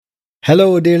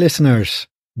Hello, dear listeners.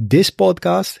 This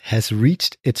podcast has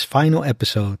reached its final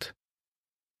episode.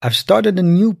 I've started a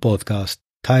new podcast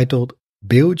titled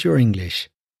Build Your English,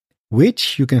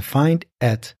 which you can find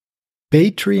at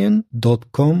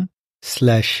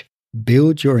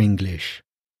patreon.com/buildyourenglish.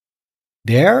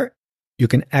 There, you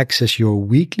can access your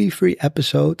weekly free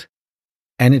episode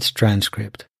and its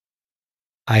transcript.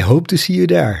 I hope to see you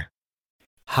there.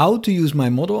 How to use my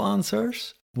model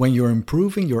answers when you're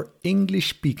improving your English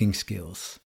speaking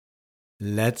skills.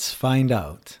 Let's find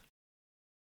out.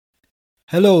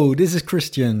 Hello, this is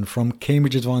Christian from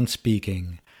Cambridge Advanced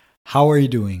Speaking. How are you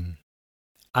doing?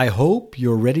 I hope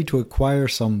you're ready to acquire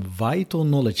some vital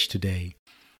knowledge today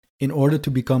in order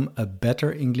to become a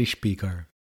better English speaker.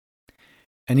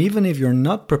 And even if you're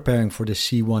not preparing for the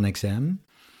C1 exam,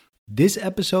 this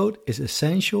episode is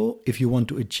essential if you want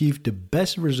to achieve the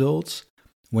best results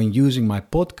when using my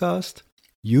podcast,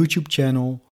 YouTube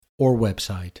channel, or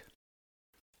website.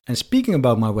 And speaking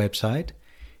about my website,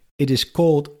 it is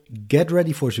called Get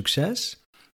Ready for Success,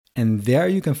 and there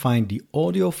you can find the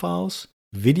audio files,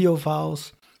 video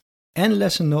files, and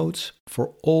lesson notes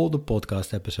for all the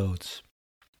podcast episodes.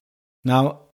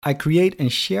 Now, I create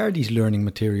and share these learning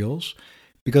materials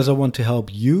because I want to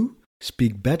help you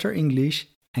speak better English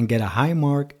and get a high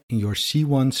mark in your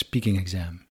C1 speaking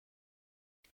exam.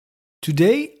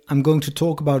 Today, I'm going to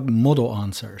talk about model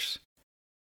answers.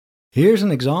 Here's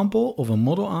an example of a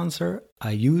model answer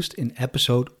I used in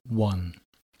episode 1.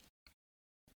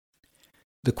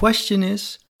 The question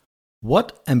is,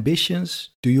 what ambitions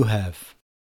do you have?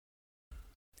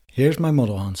 Here's my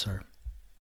model answer.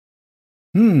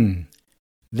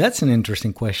 That's an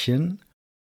interesting question.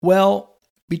 Well,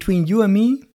 between you and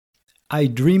me, I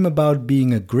dream about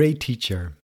being a great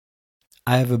teacher.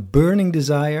 I have a burning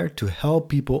desire to help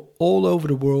people all over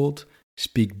the world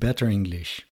speak better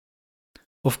English.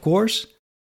 Of course,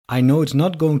 I know it's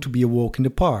not going to be a walk in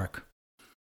the park.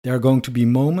 There are going to be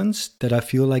moments that I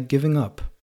feel like giving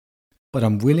up, but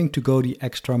I'm willing to go the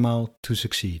extra mile to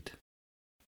succeed.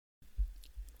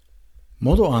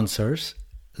 Model answers,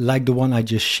 like the one I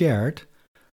just shared,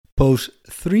 pose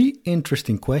 3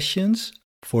 interesting questions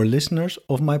for listeners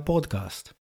of my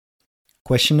podcast.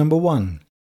 Question number 1.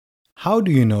 How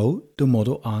do you know the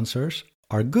model answers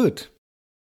are good?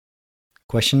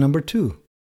 Question number 2.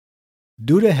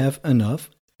 Do they have enough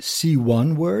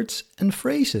C1 words and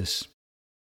phrases?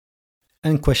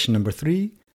 And question number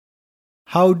 3.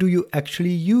 How do you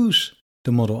actually use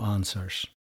the model answers?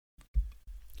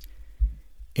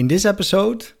 In this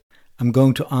episode, I'm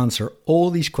going to answer all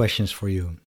these questions for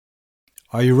you.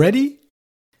 Are you ready?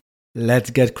 Let's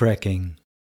get cracking.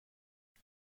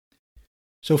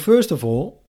 So first of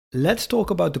all, let's talk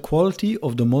about the quality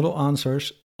of the model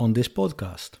answers on this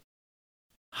podcast.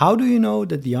 How do you know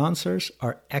that the answers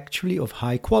are actually of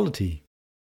high quality?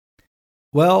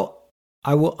 Well,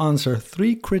 I will answer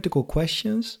 3 critical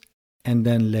questions and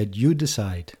then let you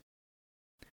decide.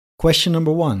 Question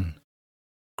number 1.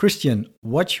 Christian,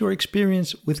 what's your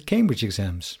experience with Cambridge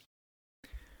exams?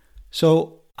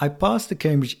 So, I passed the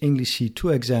Cambridge English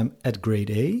C2 exam at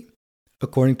grade A,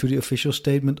 according to the official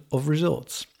statement of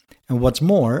results. And what's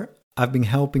more, I've been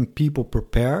helping people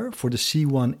prepare for the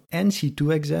C1 and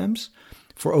C2 exams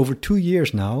for over 2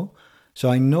 years now, so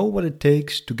I know what it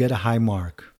takes to get a high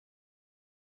mark.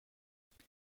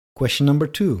 Question number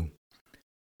 2.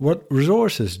 What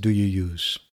resources do you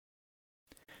use?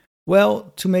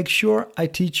 Well, to make sure I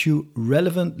teach you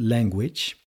relevant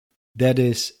language, that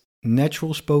is,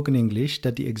 natural spoken English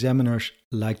that the examiners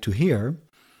like to hear,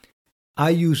 I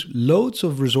use loads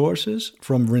of resources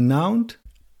from renowned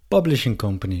publishing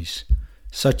companies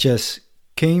such as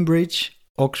Cambridge,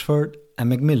 Oxford, and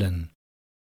Macmillan.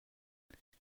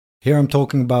 Here I'm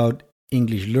talking about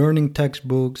English learning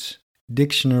textbooks,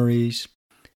 dictionaries,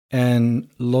 and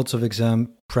lots of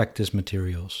exam practice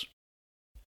materials.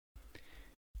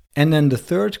 And then the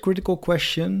third critical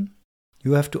question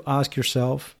you have to ask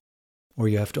yourself, or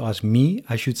you have to ask me,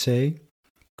 I should say,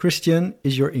 Christian,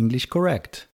 is your English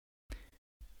correct?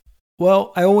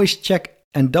 Well, I always check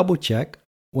and double check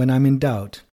when I'm in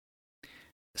doubt.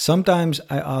 Sometimes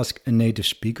I ask a native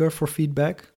speaker for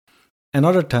feedback, and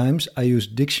other times I use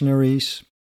dictionaries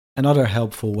and other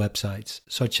helpful websites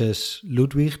such as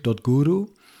ludwig.guru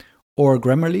or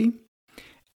Grammarly.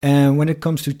 And when it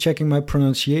comes to checking my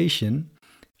pronunciation,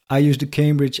 I use the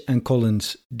Cambridge and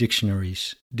Collins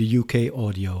dictionaries, the UK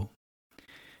audio.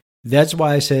 That's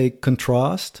why I say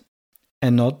contrast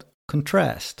and not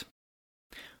contrast.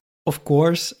 Of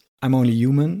course, I'm only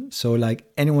human, so like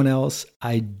anyone else,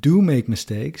 I do make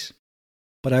mistakes,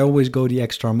 but I always go the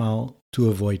extra mile to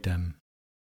avoid them.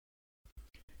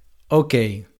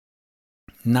 Okay,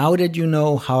 Now that you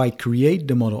know how I create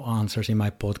the model answers in my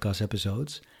podcast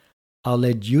episodes, I'll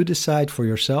let you decide for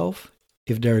yourself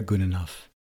if they're good enough.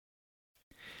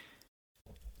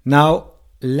 Now,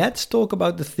 let's talk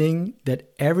about the thing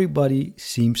that everybody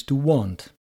seems to want.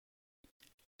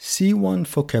 C1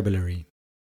 vocabulary.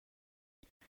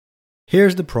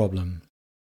 Here's the problem.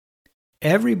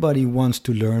 Everybody wants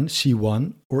to learn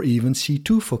C1 or even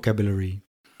C2 vocabulary.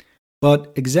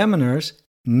 But examiners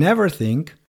never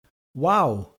think,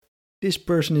 wow, this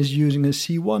person is using a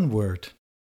C1 word.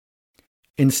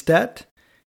 Instead,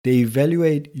 they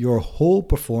evaluate your whole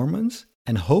performance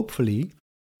and hopefully,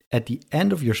 at the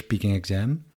end of your speaking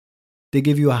exam, they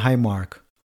give you a high mark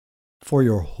for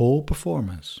your whole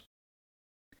performance.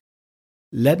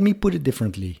 Let me put it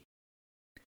differently.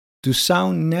 To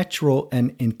sound natural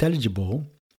and intelligible,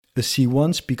 a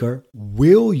C1 speaker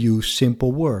will use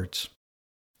simple words,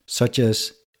 such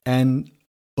as and,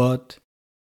 but,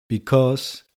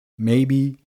 because,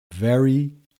 maybe,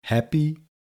 very, happy.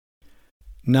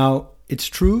 Now, it's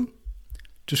true,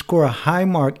 to score a high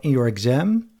mark in your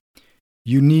exam,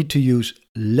 you need to use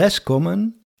less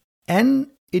common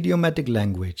and idiomatic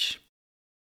language.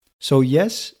 So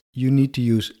yes, you need to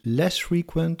use less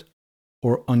frequent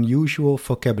or unusual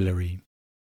vocabulary.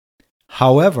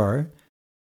 However,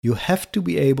 you have to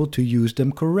be able to use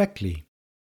them correctly.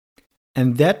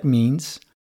 And that means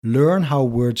learn how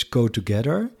words go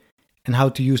together and how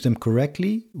to use them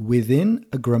correctly within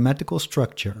a grammatical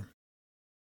structure.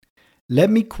 Let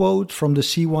me quote from the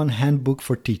C1 Handbook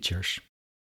for Teachers.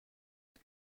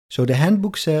 So the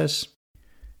handbook says,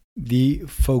 the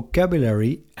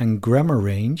vocabulary and grammar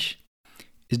range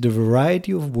is the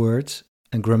variety of words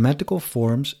and grammatical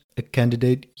forms a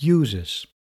candidate uses.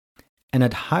 And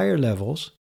at higher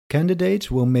levels,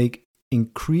 candidates will make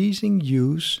increasing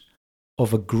use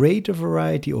of a greater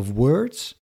variety of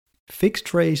words, fixed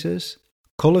phrases,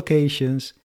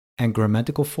 collocations, and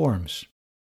grammatical forms.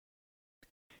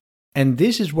 And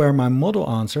this is where my model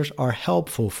answers are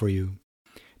helpful for you,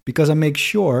 because I make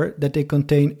sure that they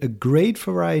contain a great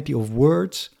variety of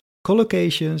words,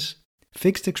 collocations,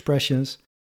 fixed expressions,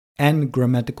 and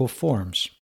grammatical forms.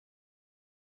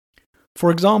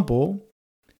 For example,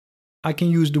 I can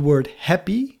use the word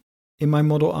happy in my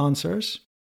model answers,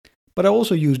 but I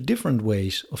also use different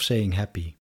ways of saying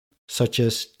happy, such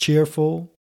as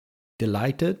cheerful,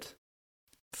 delighted,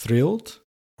 thrilled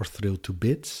or thrilled to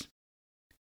bits,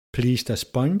 pleased as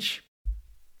punch.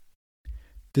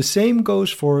 The same goes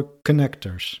for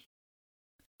connectors.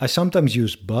 I sometimes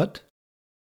use but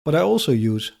I also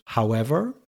use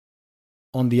however,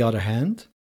 on the other hand,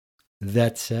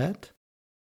 that said.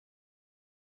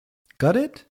 Got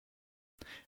it?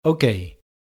 Okay,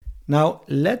 now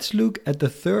let's look at the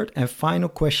third and final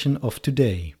question of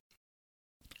today.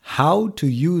 How to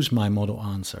use my model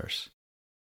answers?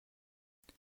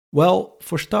 Well,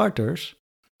 for starters,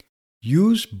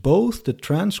 use both the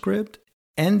transcript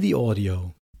and the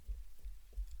audio.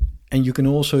 And you can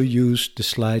also use the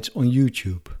slides on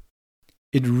YouTube.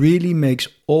 It really makes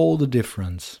all the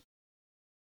difference.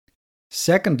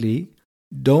 Secondly,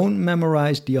 don't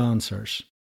memorize the answers.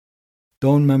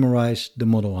 Don't memorize the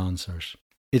model answers.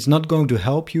 It's not going to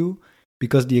help you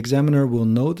because the examiner will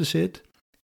notice it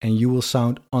and you will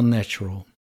sound unnatural,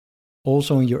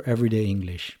 also in your everyday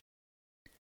English.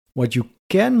 What you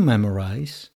can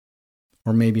memorize,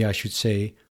 or maybe I should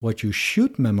say what you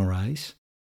should memorize,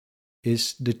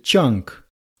 is the chunk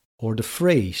or the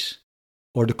phrase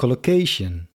or the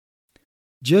collocation.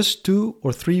 Just 2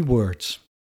 or 3 words,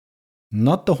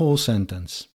 not the whole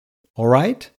sentence. All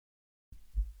right?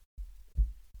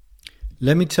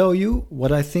 Let me tell you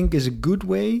what I think is a good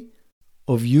way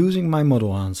of using my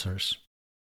model answers.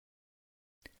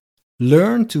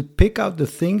 Learn to pick out the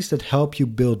things that help you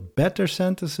build better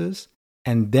sentences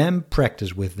and then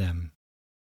practice with them.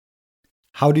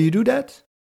 How do you do that?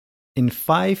 In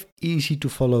 5 easy to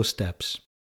follow steps.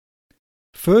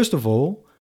 First of all,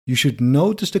 you should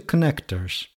notice the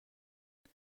connectors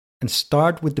and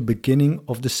start with the beginning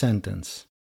of the sentence.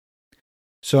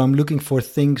 So I'm looking for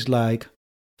things like,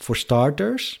 for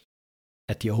starters,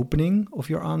 at the opening of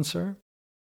your answer.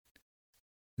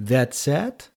 That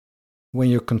said, when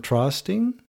you're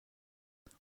contrasting.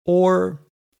 Or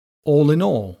all in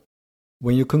all,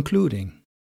 when you're concluding.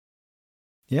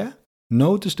 Yeah?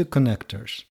 Notice the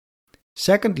connectors.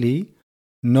 Secondly,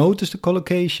 notice the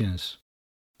collocations.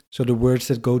 So the words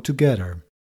that go together.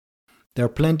 There are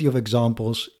plenty of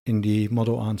examples in the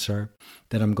model answer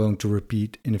that I'm going to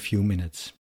repeat in a few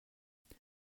minutes.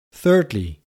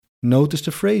 Thirdly, notice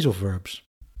the phrasal verbs.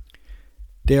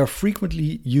 They are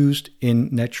frequently used in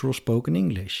natural spoken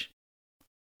English.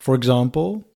 For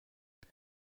example,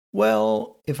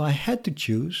 Well, if I had to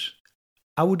choose,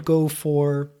 I would go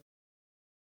for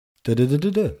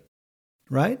da-da-da-da-da,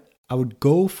 right? I would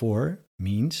go for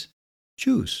means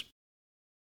choose.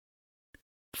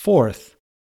 Fourth,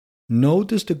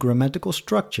 notice the grammatical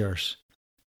structures,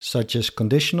 such as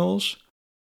conditionals,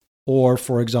 or,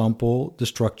 for example, the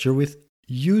structure with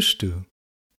used to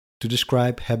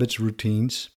describe habits,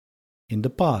 routines in the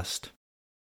past.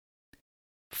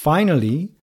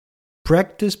 Finally,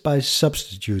 practice by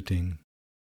substituting.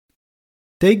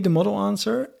 Take the model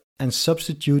answer and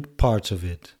substitute parts of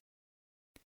it.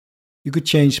 You could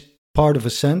change part of a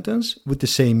sentence with the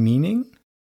same meaning,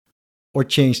 or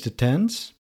change the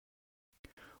tense,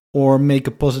 or make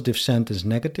a positive sentence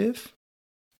negative.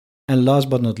 And last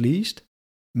but not least,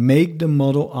 make the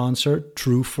model answer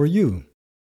true for you.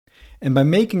 And by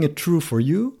making it true for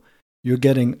you, you're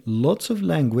getting lots of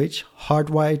language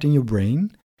hardwired in your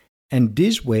brain, and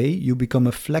this way you become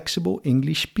a flexible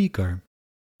English speaker.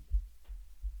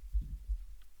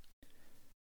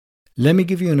 Let me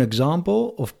give you an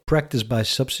example of practice by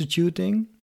substituting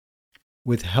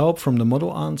with help from the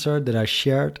model answer that I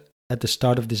shared at the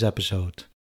start of this episode.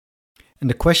 And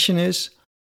the question is,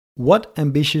 what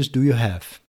ambitions do you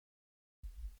have?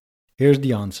 Here's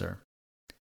the answer.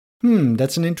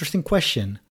 That's an interesting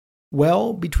question.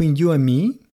 Well, between you and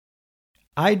me,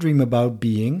 I dream about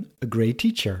being a great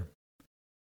teacher.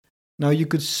 Now you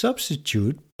could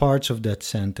substitute parts of that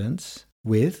sentence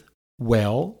with,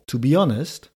 well, to be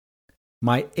honest,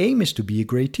 my aim is to be a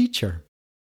great teacher.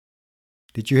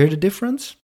 Did you hear the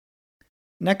difference?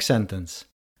 Next sentence.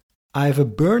 I have a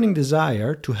burning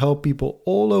desire to help people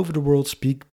all over the world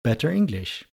speak better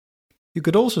English. You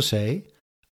could also say,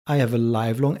 I have a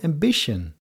lifelong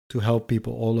ambition to help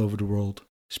people all over the world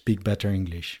speak better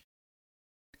English.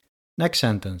 Next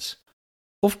sentence.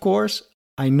 Of course,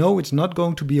 I know it's not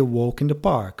going to be a walk in the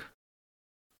park.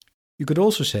 You could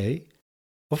also say,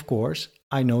 of course,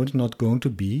 I know it's not going to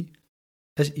be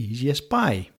as easy as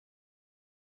pie.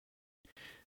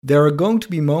 There are going to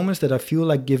be moments that I feel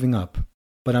like giving up,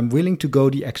 but I'm willing to go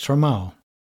the extra mile.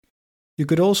 You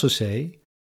could also say,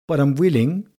 but I'm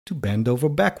willing to bend over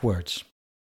backwards.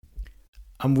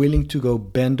 I'm willing to go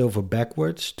bend over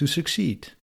backwards to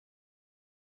succeed.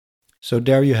 So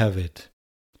there you have it.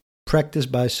 Practice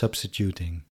by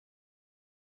substituting.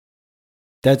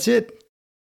 That's it.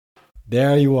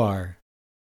 There you are.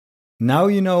 Now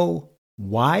you know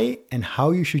why and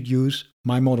how you should use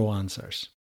my model answers.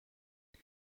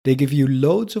 They give you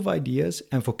loads of ideas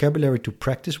and vocabulary to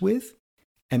practice with,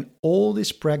 and all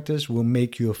this practice will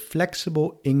make you a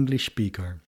flexible English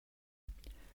speaker.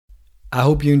 I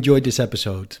hope you enjoyed this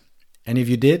episode, and if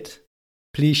you did,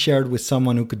 please share it with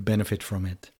someone who could benefit from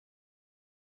it.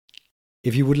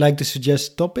 If you would like to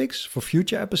suggest topics for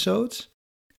future episodes,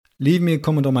 leave me a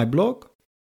comment on my blog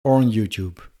or on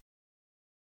YouTube.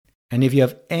 And if you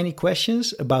have any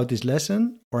questions about this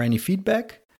lesson or any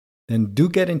feedback, then do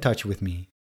get in touch with me.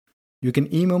 You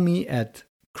can email me at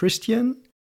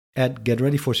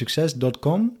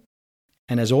christian@getreadyforsuccess.com,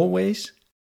 and as always,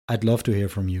 I'd love to hear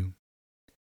from you.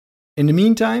 In the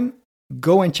meantime,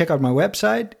 go and check out my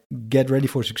website, Get Ready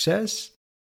for Success.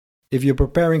 If you're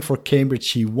preparing for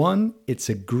Cambridge C1, it's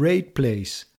a great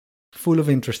place, full of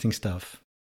interesting stuff.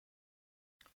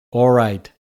 All right,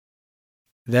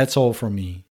 that's all from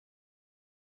me.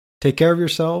 Take care of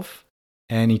yourself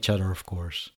and each other, of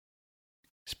course.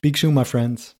 Speak soon, my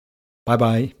friends.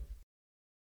 Bye-bye.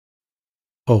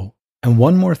 Oh, and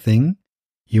one more thing.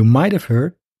 You might have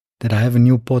heard that I have a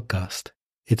new podcast.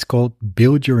 It's called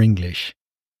Build Your English.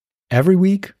 Every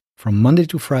week, from Monday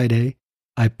to Friday,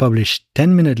 I publish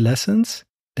 10-minute lessons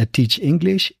that teach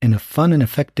English in a fun and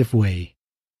effective way.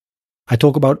 I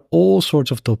talk about all sorts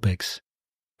of topics,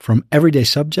 from everyday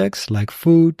subjects like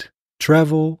food,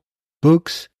 travel,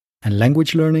 books, and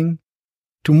language learning,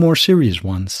 to more serious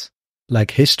ones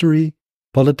like history,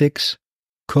 politics,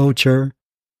 culture,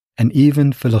 and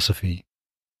even philosophy.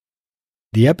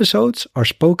 The episodes are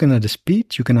spoken at a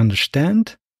speed you can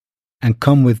understand and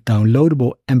come with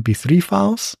downloadable MP3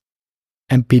 files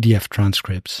and PDF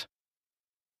transcripts.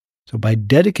 So by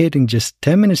dedicating just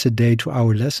 10 minutes a day to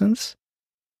our lessons,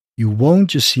 you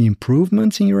won't just see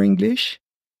improvements in your English,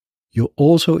 you'll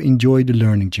also enjoy the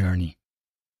learning journey.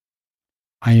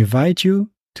 I invite you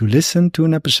to listen to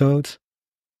an episode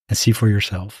and see for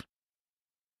yourself.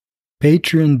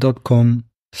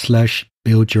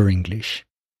 Patreon.com/buildyourenglish.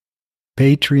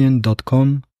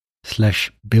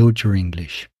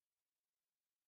 Patreon.com/buildyourenglish.